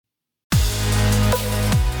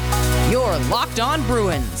Locked On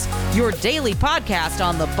Bruins, your daily podcast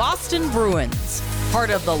on the Boston Bruins. Part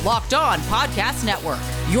of the Locked On Podcast Network,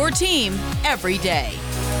 your team every day.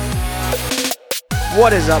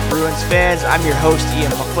 What is up, Bruins fans? I'm your host,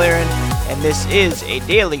 Ian McLaren, and this is a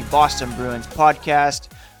daily Boston Bruins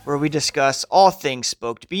podcast where we discuss all things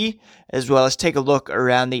Spoked B, as well as take a look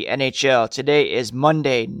around the NHL. Today is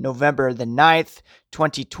Monday, November the 9th,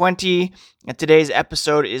 2020, and today's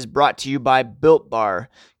episode is brought to you by Built Bar.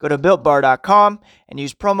 Go to BuiltBar.com and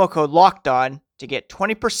use promo code LOCKEDON to get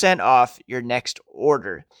 20% off your next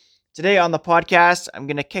order. Today on the podcast, I'm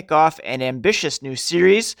going to kick off an ambitious new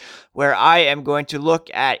series where I am going to look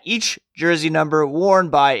at each jersey number worn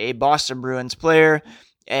by a Boston Bruins player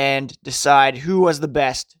and decide who was the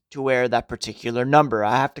best to wear that particular number.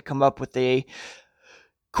 I have to come up with a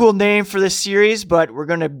cool name for this series, but we're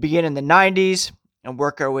going to begin in the 90s and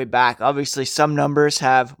work our way back. Obviously, some numbers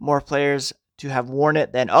have more players to have worn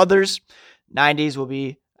it than others. 90s will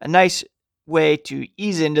be a nice way to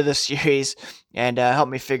ease into the series and help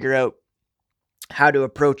me figure out how to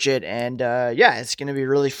approach it. And it's going to be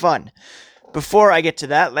really fun. Before I get to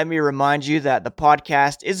that, let me remind you that the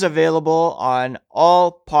podcast is available on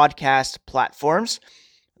all podcast platforms.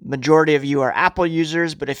 Majority of you are Apple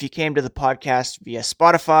users, but if you came to the podcast via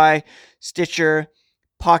Spotify, Stitcher,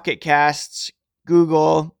 Pocket Casts,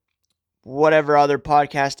 Google, whatever other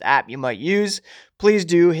podcast app you might use, please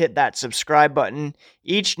do hit that subscribe button.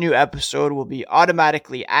 Each new episode will be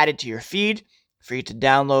automatically added to your feed for you to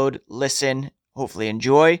download, listen, hopefully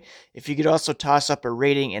enjoy. If you could also toss up a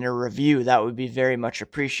rating and a review, that would be very much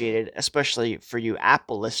appreciated, especially for you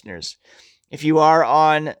Apple listeners. If you are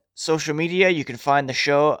on social media, you can find the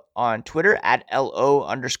show on Twitter at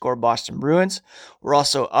LO_Boston Bruins. We're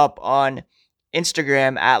also up on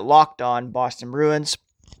Instagram at Locked On Boston Bruins.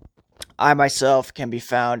 I myself can be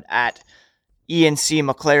found at Ian C.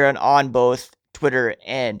 McLaren on both Twitter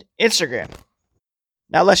and Instagram.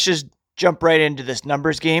 Now let's just jump right into this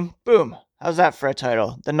numbers game. Boom. How's that for a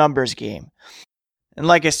title? The numbers game. And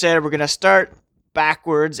like I said, we're going to start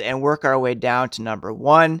backwards and work our way down to number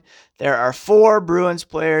 1. There are 4 Bruins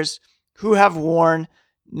players who have worn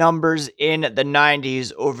numbers in the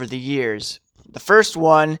 90s over the years. The first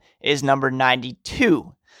one is number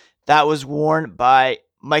 92. That was worn by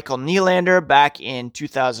Michael Nylander back in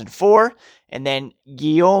 2004, and then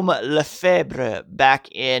Guillaume Lefebvre back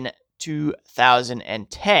in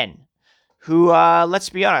 2010. Who, let's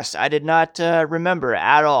be honest, I did not remember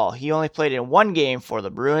at all. He only played in 1 game for the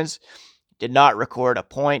Bruins, did not record a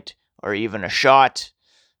point or even a shot,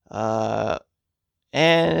 and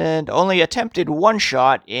only attempted 1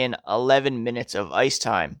 shot in 11 minutes of ice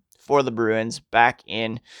time for the Bruins back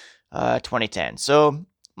in 2010. So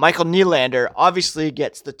Michael Nylander obviously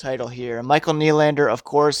gets the title here. Michael Nylander, of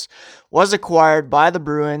course, was acquired by the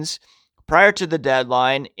Bruins prior to the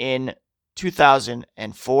deadline in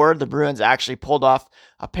 2004. The Bruins actually pulled off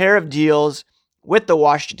a pair of deals with the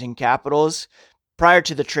Washington Capitals prior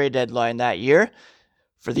to the trade deadline that year.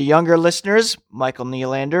 For the younger listeners, Michael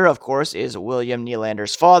Nylander, of course, is William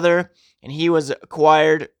Nylander's father, and he was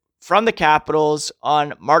acquired from the Capitals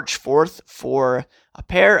on March 4th for a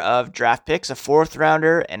pair of draft picks, a 4th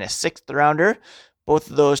rounder and a 6th rounder. Both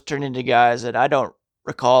of those turned into guys that I don't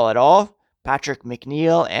recall at all. Patrick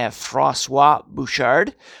McNeil and Francois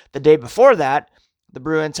Bouchard. The day before that, the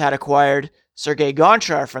Bruins had acquired Sergei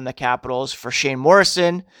Gonchar from the Capitals for Shane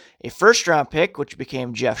Morrison, a 1st-round pick, which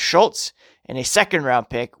became Jeff Schultz, and a 2nd-round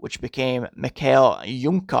pick, which became Mikhail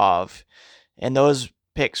Yunkov. And those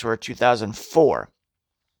picks were 2004,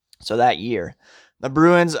 so that year. The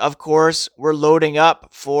Bruins, of course, were loading up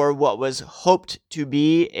for what was hoped to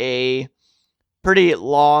be a pretty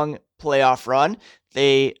long playoff run.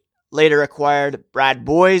 They later acquired Brad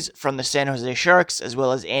Boyes from the San Jose Sharks, as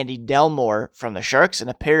well as Andy Delmore from the Sharks, in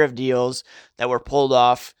a pair of deals that were pulled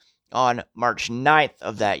off on March 9th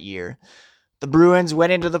of that year. The Bruins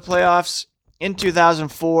went into the playoffs in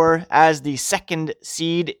 2004 as the 2nd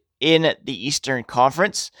seed in the Eastern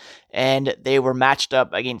Conference, and they were matched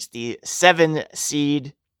up against the 7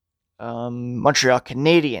 seed Montreal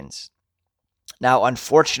Canadiens. Now,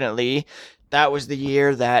 unfortunately, that was the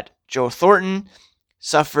year that Joe Thornton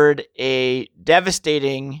suffered a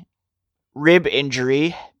devastating rib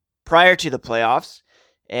injury prior to the playoffs,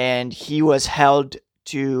 and he was held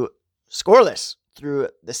to scoreless through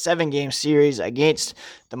the 7-game series against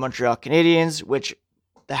the Montreal Canadiens, which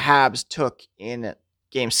the Habs took in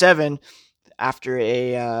Game 7 after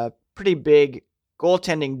a pretty big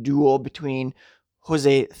goaltending duel between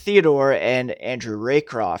Jose Theodore and Andrew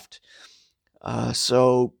Raycroft.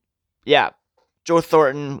 Joe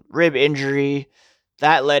Thornton, rib injury,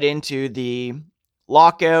 that led into the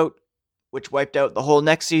lockout which wiped out the whole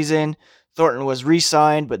next season. Thornton was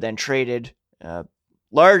re-signed, but then traded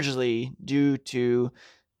largely due to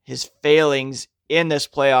his failings in this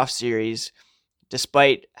playoff series,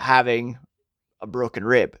 despite having a broken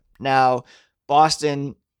rib. Now,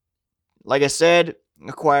 Boston, like I said,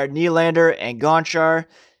 acquired Nylander and Gonchar.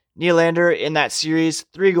 Nylander in that series,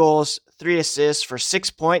 3 goals, 3 assists for 6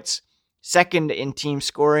 points. Second in team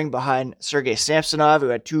scoring behind Sergei Samsonov, who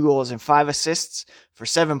had 2 goals and 5 assists for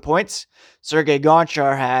 7 points. Sergei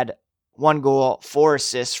Gonchar had 1 goal, 4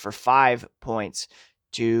 assists for 5 points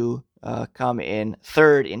to come in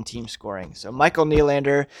third in team scoring. So Michael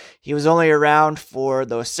Nylander, he was only around for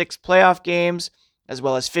those 6 playoff games, as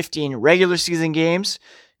well as 15 regular season games,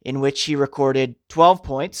 in which he recorded 12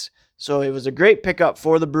 points. So it was a great pickup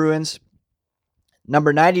for the Bruins.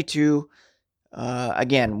 Number 92,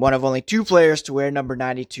 again, one of only 2 players to wear number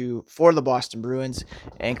 92 for the Boston Bruins,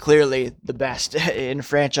 and clearly the best in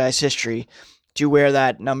franchise history to wear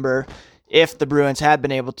that number. If the Bruins had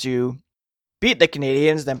been able to beat the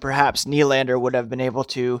Canadiens, then perhaps Nylander would have been able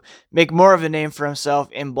to make more of a name for himself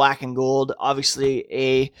in black and gold. Obviously,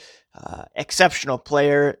 a exceptional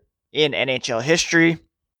player in NHL history.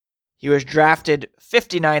 He was drafted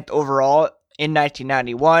 59th overall in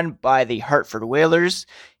 1991 by the Hartford Whalers.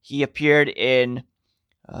 He appeared in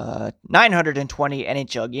 920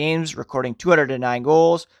 NHL games, recording 209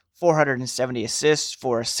 goals, 470 assists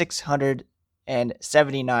for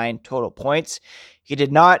 679 total points. He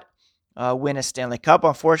did not win a Stanley Cup,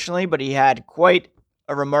 unfortunately, but he had quite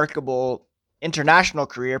a remarkable international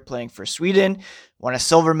career playing for Sweden. Won a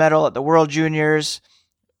silver medal at the World Juniors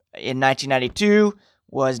in 1992,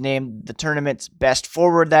 was named the tournament's best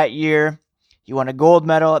forward that year. He won a gold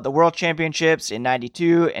medal at the World Championships in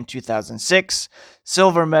 92 and 2006,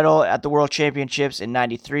 silver medal at the World Championships in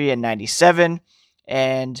 93 and 97,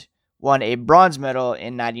 and won a bronze medal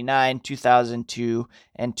in 99, 2002,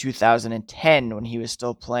 and 2010 when he was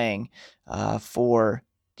still playing for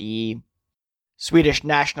the Swedish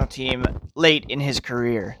national team late in his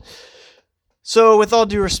career. So with all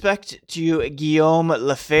due respect to Guillaume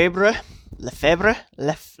Lefebvre,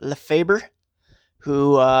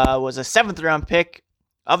 who was a 7th round pick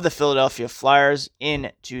of the Philadelphia Flyers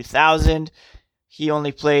in 2000. He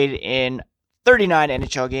only played in 39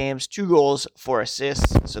 NHL games, 2 goals, 4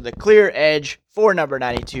 assists. So the clear edge for number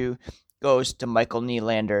 92 goes to Michael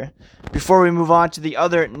Nylander. Before we move on to the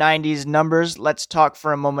other 90s numbers, let's talk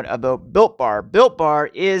for a moment about Built Bar. Built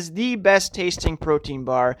Bar is the best tasting protein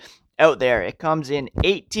bar out there. It comes in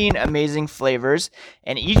 18 amazing flavors,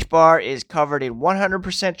 and each bar is covered in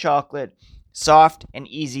 100% chocolate, soft and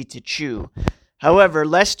easy to chew. However,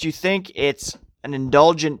 lest you think it's an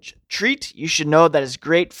indulgent treat, you should know that it's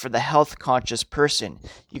great for the health-conscious person.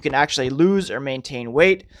 You can actually lose or maintain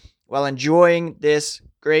weight while enjoying this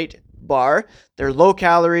great bar. They're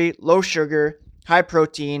low-calorie, low-sugar,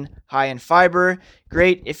 high-protein, high in fiber.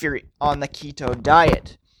 Great if you're on the keto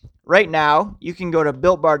diet. Right now, you can go to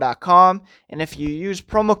BuiltBar.com, and if you use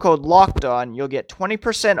promo code LOCKEDON, you'll get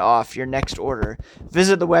 20% off your next order.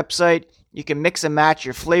 Visit the website. You can mix and match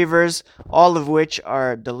your flavors, all of which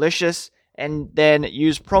are delicious, and then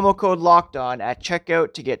use promo code LOCKEDON at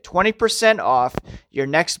checkout to get 20% off your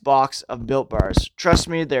next box of Built Bars. Trust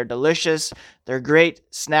me, they're delicious. They're a great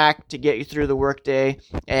snack to get you through the workday,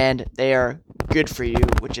 and they are good for you,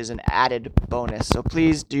 which is an added bonus. So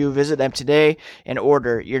please do visit them today and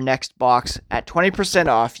order your next box at 20%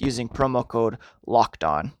 off using promo code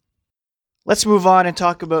LOCKEDON. Let's move on and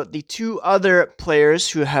talk about the 2 other players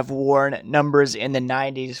who have worn numbers in the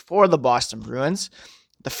 90s for the Boston Bruins.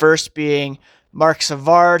 The first being Marc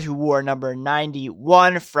Savard, who wore number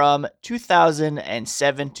 91 from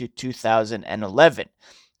 2007 to 2011.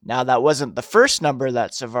 Now, that wasn't the first number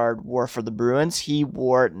that Savard wore for the Bruins. He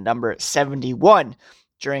wore number 71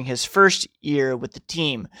 during his first year with the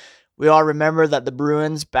team. We all remember that the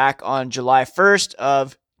Bruins, back on July 1st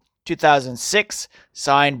of 2006,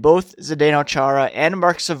 signed both Zdeno Chara and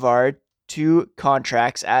Marc Savard to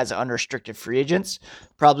contracts as unrestricted free agents.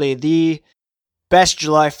 Probably the best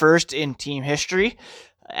July 1st in team history.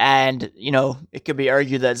 And, it could be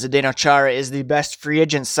argued that Zdeno Chara is the best free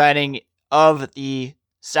agent signing of the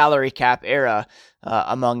salary cap era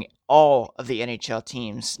among all of the NHL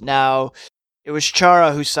teams. Now, it was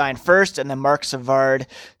Chara who signed first, and then Marc Savard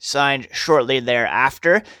signed shortly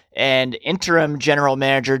thereafter. And interim general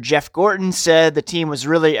manager Jeff Gorton said the team was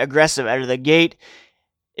really aggressive out of the gate.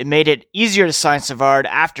 It made it easier to sign Savard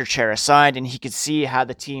after Chara signed, and he could see how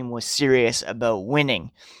the team was serious about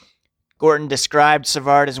winning. Gorton described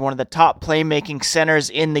Savard as one of the top playmaking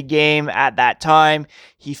centers in the game at that time.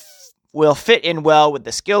 He will fit in well with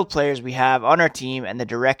the skilled players we have on our team and the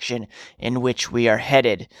direction in which we are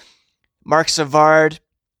headed. Marc Savard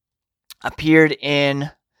appeared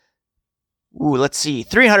in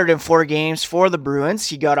 304 games for the Bruins.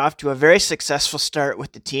 He got off to a very successful start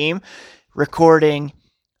with the team, recording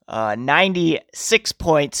 96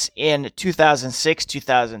 points in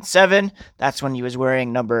 2006-2007. That's when he was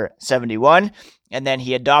wearing number 71. And then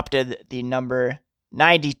he adopted the number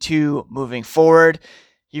 92 moving forward.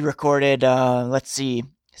 He recorded,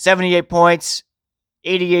 78 points,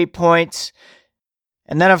 88 points.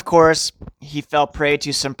 And then, of course, he fell prey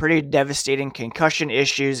to some pretty devastating concussion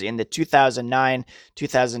issues in the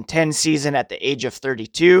 2009-2010 season at the age of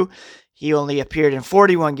 32. He only appeared in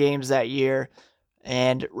 41 games that year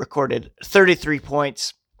and recorded 33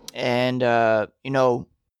 points. And,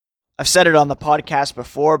 I've said it on the podcast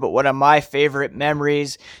before, but one of my favorite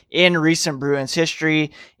memories in recent Bruins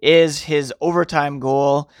history is his overtime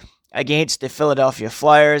goal against the Philadelphia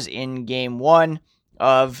Flyers in Game 1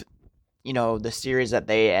 of the series that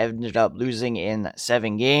they ended up losing in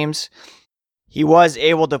 7 games. He was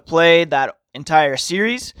able to play that entire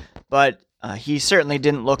series, but he certainly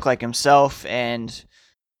didn't look like himself. And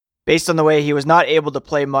based on the way he was not able to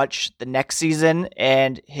play much the next season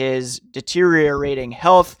and his deteriorating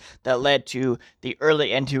health that led to the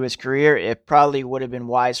early end to his career, it probably would have been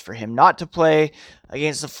wise for him not to play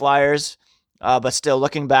against the Flyers. But still,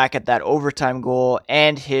 looking back at that overtime goal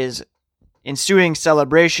and his ensuing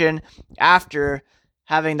celebration after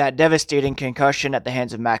having that devastating concussion at the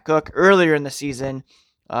hands of Matt Cooke earlier in the season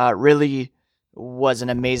really was an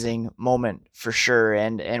amazing moment for sure,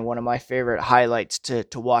 and one of my favorite highlights to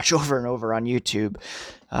watch over and over on YouTube.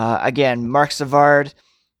 Again, Marc Savard,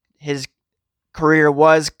 his career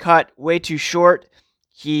was cut way too short.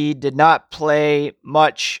 He did not play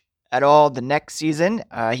much at all the next season.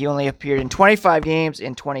 He only appeared in 25 games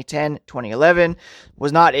in 2010-2011,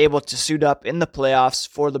 was not able to suit up in the playoffs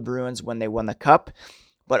for the Bruins when they won the Cup.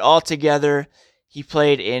 But altogether, he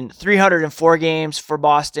played in 304 games for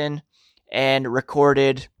Boston and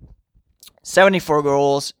recorded 74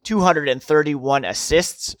 goals, 231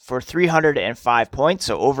 assists for 305 points,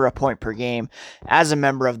 so over a point per game as a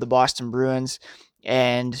member of the Boston Bruins.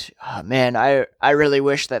 And I really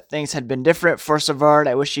wish that things had been different for Savard.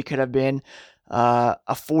 I wish he could have been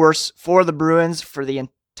a force for the Bruins for the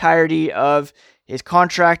entirety of his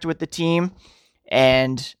contract with the team.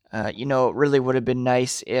 And, it really would have been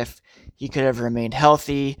nice if he could have remained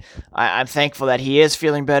healthy. I'm thankful that he is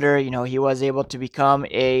feeling better. He was able to become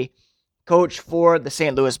a coach for the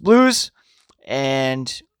St. Louis Blues.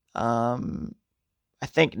 And I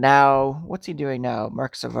think now, what's he doing now?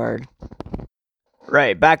 Marc Savard.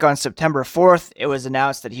 Right, back on September 4th, it was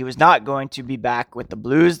announced that he was not going to be back with the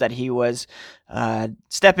Blues, that he was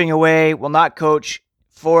stepping away, will not coach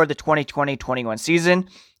for the 2020-21 season,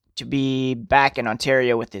 to be back in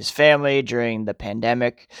Ontario with his family during the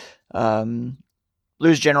pandemic.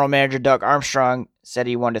 Blues general manager Doug Armstrong said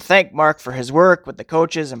he wanted to thank Marc for his work with the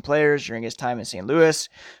coaches and players during his time in St. Louis,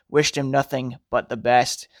 wished him nothing but the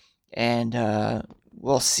best, and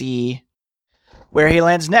we'll see where he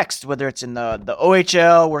lands next, whether it's in the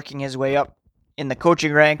OHL, working his way up in the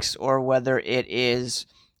coaching ranks, or whether it is,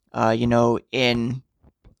 in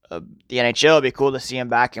the NHL. It'd be cool to see him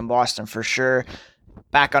back in Boston for sure.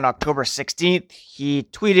 Back on October 16th, he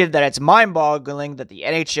tweeted that it's mind-boggling that the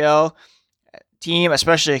NHL team,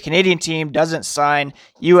 especially a Canadian team, doesn't sign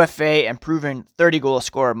UFA and proven 30-goal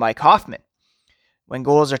scorer Mike Hoffman. When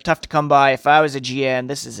goals are tough to come by, if I was a GM,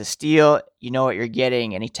 this is a steal. You know what you're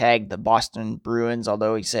getting. And he tagged the Boston Bruins,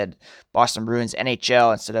 although he said Boston Bruins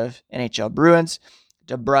NHL instead of NHL Bruins,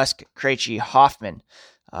 DeBrusk, Krejci, Hoffman.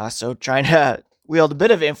 So trying to wield a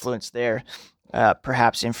bit of influence there,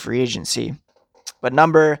 perhaps in free agency. But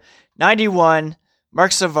number 91,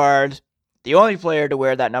 Marc Savard, the only player to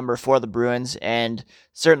wear that number for the Bruins, and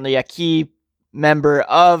certainly a key member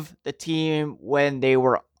of the team when they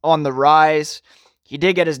were on the rise. He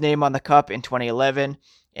did get his name on the Cup in 2011,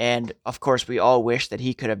 and of course we all wish that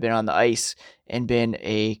he could have been on the ice and been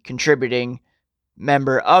a contributing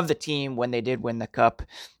member of the team when they did win the Cup,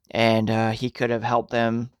 and he could have helped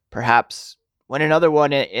them perhaps win another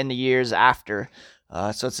one in the years after.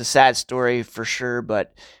 So it's a sad story for sure,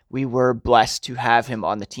 but we were blessed to have him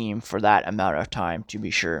on the team for that amount of time, to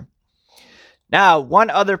be sure. Now, one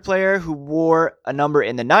other player who wore a number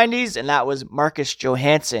in the 90s, and that was Marcus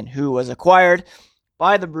Johansson, who was acquired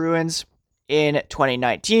by the Bruins in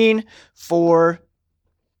 2019 for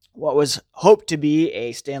what was hoped to be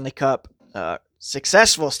a Stanley Cup,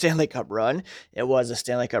 successful Stanley Cup run. It was a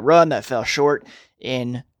Stanley Cup run that fell short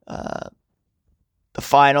in the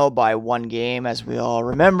final by 1 game, as we all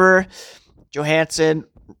remember. Johansson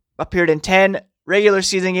appeared in 10 regular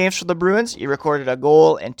season games for the Bruins. He recorded a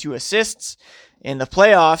goal and 2 assists. In the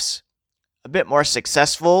playoffs, a bit more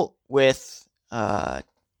successful with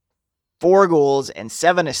 4 goals and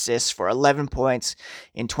 7 assists for 11 points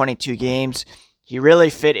in 22 games. He really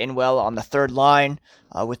fit in well on the third line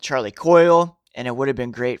with Charlie Coyle, and it would have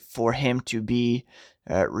been great for him to be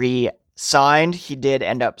re-signed. He did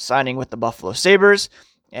end up signing with the Buffalo Sabres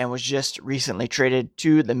and was just recently traded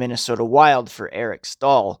to the Minnesota Wild for Eric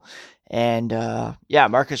Staal. And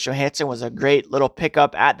Marcus Johansson was a great little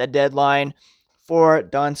pickup at the deadline for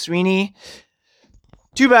Don Sweeney.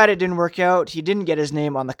 Too bad it didn't work out. He didn't get his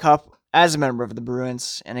name on the cup as a member of the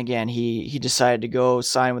Bruins. And again, he decided to go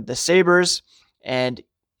sign with the Sabres and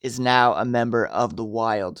is now a member of the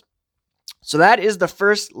Wild. So that is the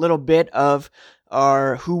first little bit of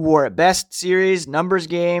our Who Wore It Best series numbers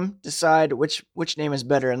game. Decide which name is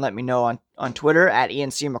better and let me know on Twitter at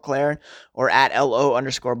ENC McLaren or at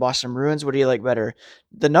LO_Boston Bruins. What do you like better?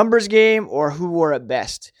 The numbers game or Who Wore It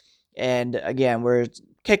Best? And again, we're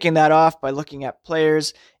kicking that off by looking at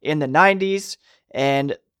players in the 90s.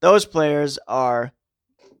 And those players are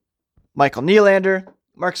Michael Nylander,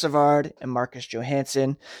 Marc Savard, and Marcus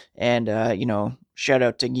Johansson. And, shout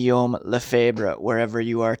out to Guillaume Lefebvre, wherever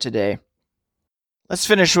you are today. Let's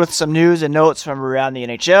finish with some news and notes from around the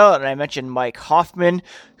NHL. And I mentioned Mike Hoffman,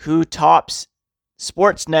 who tops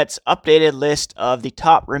Sportsnet's updated list of the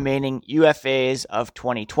top remaining UFAs of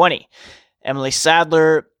 2020. Emily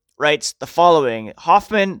Sadler writes the following: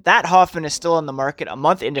 Hoffman is still on the market a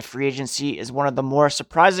month into free agency is one of the more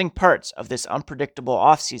surprising parts of this unpredictable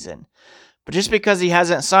offseason. But just because he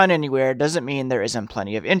hasn't signed anywhere doesn't mean there isn't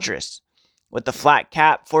plenty of interest. With the flat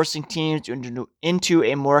cap forcing teams into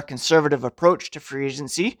a more conservative approach to free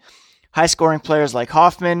agency, high-scoring players like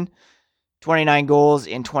Hoffman, 29 goals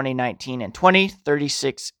in 2019 and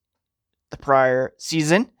 36 the prior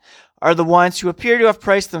season, are the ones who appear to have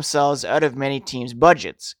priced themselves out of many teams'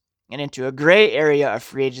 budgets and into a gray area of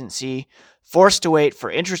free agency, forced to wait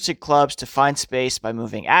for interested clubs to find space by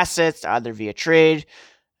moving assets either via trade,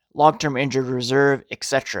 long-term injured reserve,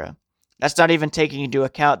 etc. That's not even taking into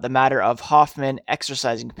account the matter of Hoffman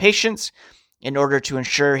exercising patience in order to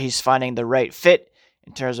ensure he's finding the right fit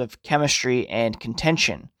in terms of chemistry and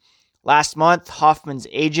contention. Last month, Hoffman's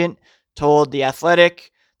agent told The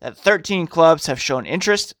Athletic that 13 clubs have shown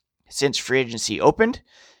interest since free agency opened,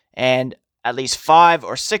 and at least 5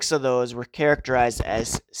 or 6 of those were characterized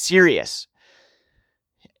as serious.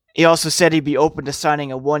 He also said he'd be open to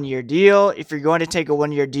signing a 1-year deal. If you're going to take a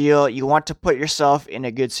 1-year deal, you want to put yourself in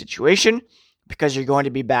a good situation because you're going to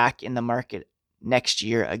be back in the market next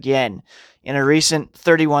year again. In a recent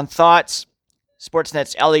 31 Thoughts,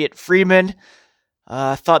 Sportsnet's Elliot Friedman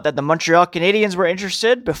thought that the Montreal Canadiens were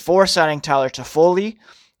interested before signing Tyler Toffoli.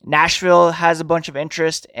 Nashville has a bunch of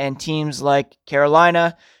interest, and teams like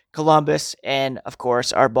Carolina, Columbus, and of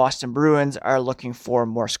course our Boston Bruins are looking for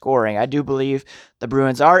more scoring. I do believe the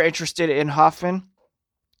Bruins are interested in Hoffman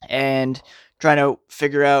and trying to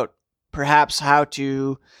figure out perhaps how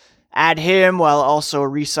to add him while also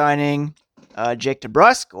re-signing Jake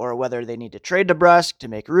DeBrusk, or whether they need to trade DeBrusk to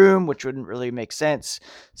make room, which wouldn't really make sense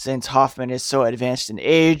since Hoffman is so advanced in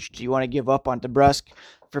age. Do you want to give up on DeBrusk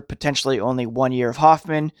for potentially only 1 year of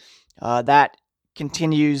Hoffman? That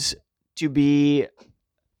continues to be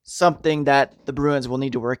something that the Bruins will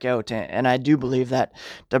need to work out, and I do believe that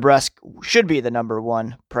DeBrusk should be the number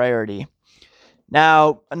 1 priority.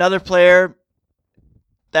 Now, another player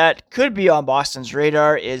that could be on Boston's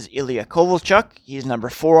radar is Ilya Kovalchuk. He's number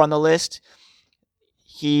 4 on the list.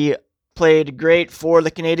 He played great for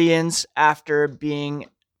the Canadiens after being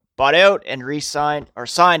bought out and signed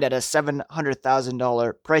at a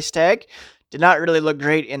 $700,000 price tag. Did not really look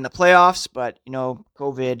great in the playoffs, but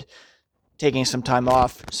COVID taking some time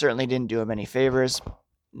off certainly didn't do him any favors.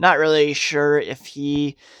 Not really sure if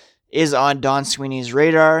he is on Don Sweeney's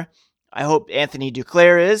radar. I hope Anthony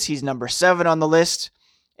Duclair is. He's number 7 on the list.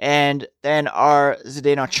 And then our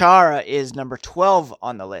Zdeno Chara is number 12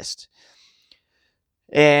 on the list.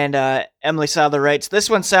 And Emily Sadler writes, this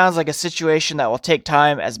one sounds like a situation that will take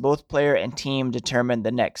time as both player and team determine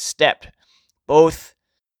the next step. Both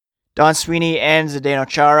Don Sweeney and Zdeno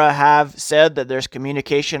Chara have said that there's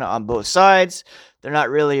communication on both sides. They're not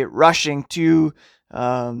really rushing to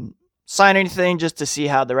sign anything, just to see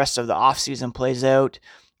how the rest of the offseason plays out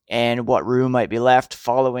and what room might be left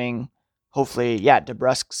following, hopefully,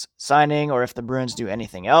 DeBrusk's signing, or if the Bruins do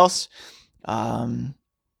anything else.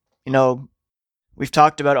 We've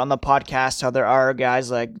talked about on the podcast how there are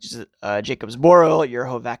guys like Jacob Zboril,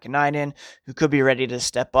 Urho Vakanainen, who could be ready to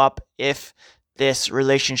step up if this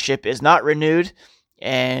relationship is not renewed.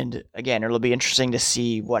 And again, it'll be interesting to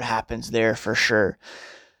see what happens there for sure.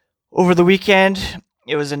 Over the weekend,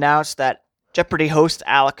 it was announced that Jeopardy host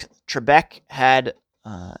Alex Trebek had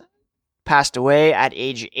passed away at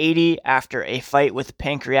age 80 after a fight with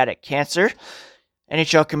pancreatic cancer.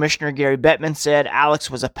 NHL Commissioner Gary Bettman said Alex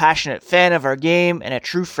was a passionate fan of our game and a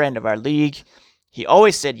true friend of our league. He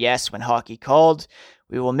always said yes when hockey called.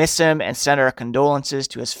 We will miss him and send our condolences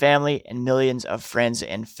to his family and millions of friends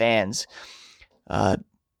and fans.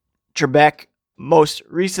 Trebek most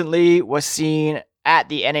recently was seen at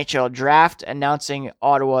the NHL draft announcing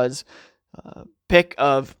Ottawa's pick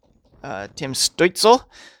of Tim Stützle,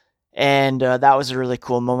 and that was a really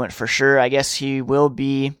cool moment for sure. I guess he will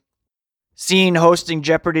be seen hosting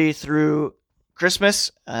Jeopardy through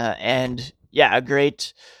Christmas, and yeah, a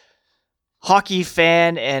great hockey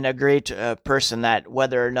fan and a great person that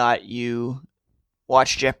whether or not you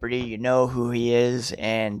watch Jeopardy, you know who he is,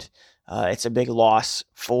 and it's a big loss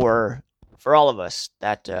for all of us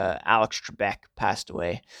that Alex Trebek passed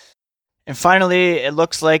away. And finally, it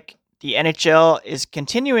looks like the NHL is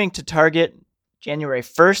continuing to target January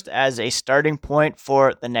 1st as a starting point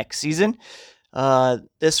for the next season.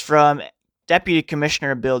 This from Deputy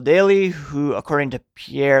Commissioner Bill Daly, who, according to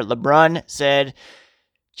Pierre LeBrun, said,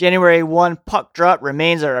 January 1 puck drop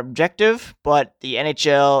remains our objective, but the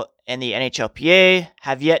NHL and the NHLPA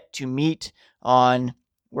have yet to meet on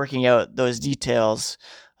working out those details.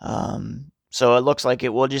 So it looks like it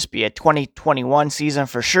will just be a 2021 season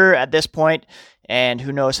for sure at this point, and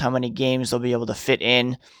who knows how many games they'll be able to fit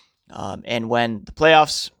in. And when the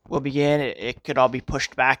playoffs will begin, it could all be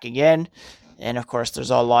pushed back again. And of course,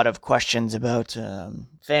 there's a lot of questions about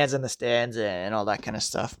fans in the stands and all that kind of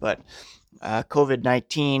stuff. But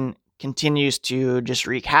COVID-19 continues to just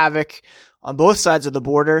wreak havoc on both sides of the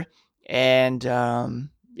border. And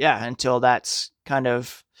until that's kind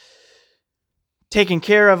of taken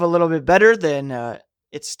care of a little bit better, then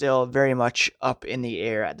it's still very much up in the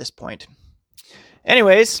air at this point.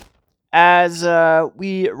 Anyways, as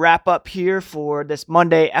we wrap up here for this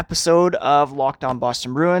Monday episode of Locked On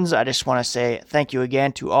Boston Bruins, I just want to say thank you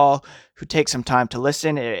again to all who take some time to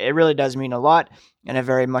listen. It really does mean a lot, and I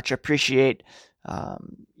very much appreciate,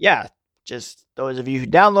 just those of you who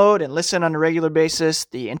download and listen on a regular basis,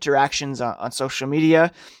 the interactions on social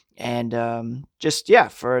media, and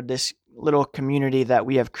for this little community that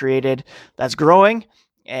we have created that's growing,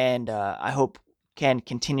 and I hope can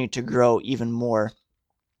continue to grow even more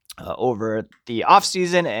over the off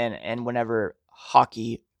season and whenever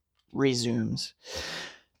hockey resumes.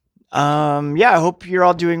 I hope you're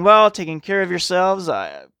all doing well, taking care of yourselves.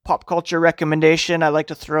 Pop culture recommendation I'd like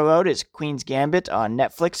to throw out is Queen's Gambit on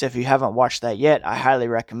Netflix. If you haven't watched that yet, I highly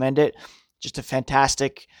recommend it. Just a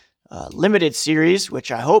fantastic limited series,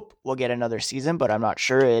 which I hope will get another season, but I'm not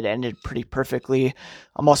sure. It ended pretty perfectly.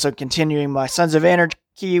 I'm also continuing my Sons of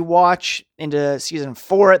Anarchy watch into season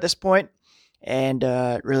 4 at this point, and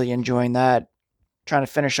really enjoying that. Trying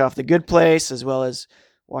to finish off The Good Place, as well as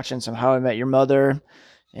watching some How I Met Your Mother,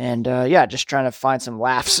 and just trying to find some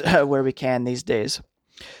laughs where we can these days.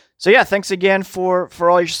 So thanks again for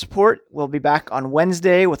all your support. We'll be back on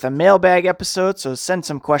Wednesday with a mailbag episode, so send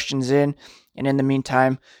some questions in. And in the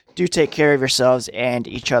meantime, do take care of yourselves and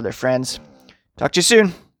each other, friends. Talk to you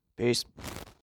soon. Peace.